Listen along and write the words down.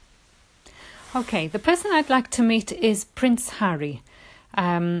Okay, the person I'd like to meet is Prince Harry.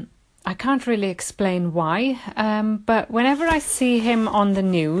 I can't really explain why, but whenever I see him on the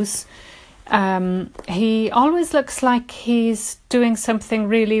news, he always looks like he's doing something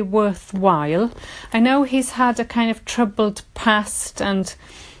really worthwhile. I know he's had a kind of troubled past and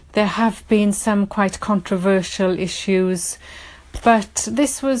there have been some quite controversial issues, but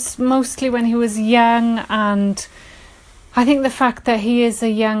this was mostly when he was young, and I think the fact that he is a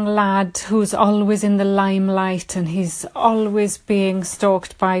young lad who's always in the limelight and he's always being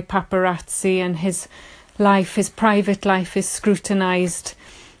stalked by paparazzi, and his private life is scrutinised,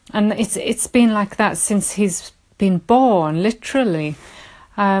 and it's been like that since he's been born, literally.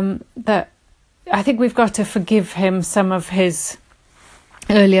 That I think we've got to forgive him some of his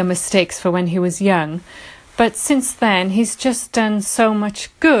earlier mistakes for when he was young, but since then he's just done so much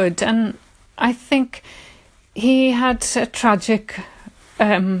good, and I think he had a tragedy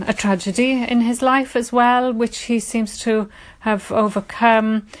in his life as well, which he seems to have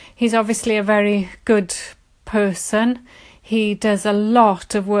overcome. He's obviously a very good person. He does a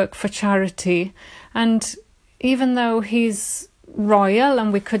lot of work for charity, and even though he's royal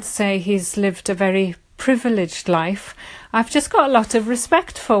and we could say he's lived a very privileged life, I've just got a lot of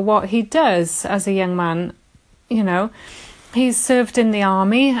respect for what he does as a young man. You know, he's served in the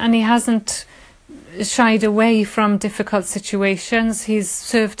army and he hasn't shied away from difficult situations. He's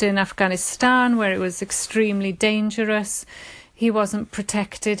served in Afghanistan, where it was extremely dangerous. He wasn't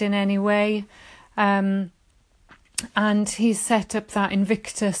protected in any way. And he set up that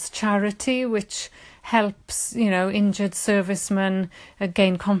Invictus charity, which helps, injured servicemen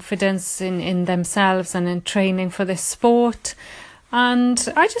gain confidence in themselves and in training for this sport.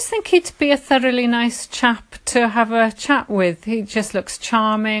 And I just think he'd be a thoroughly nice chap to have a chat with. He just looks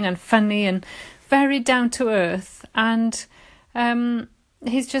charming and funny and very down to earth, and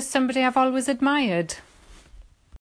he's just somebody I've always admired.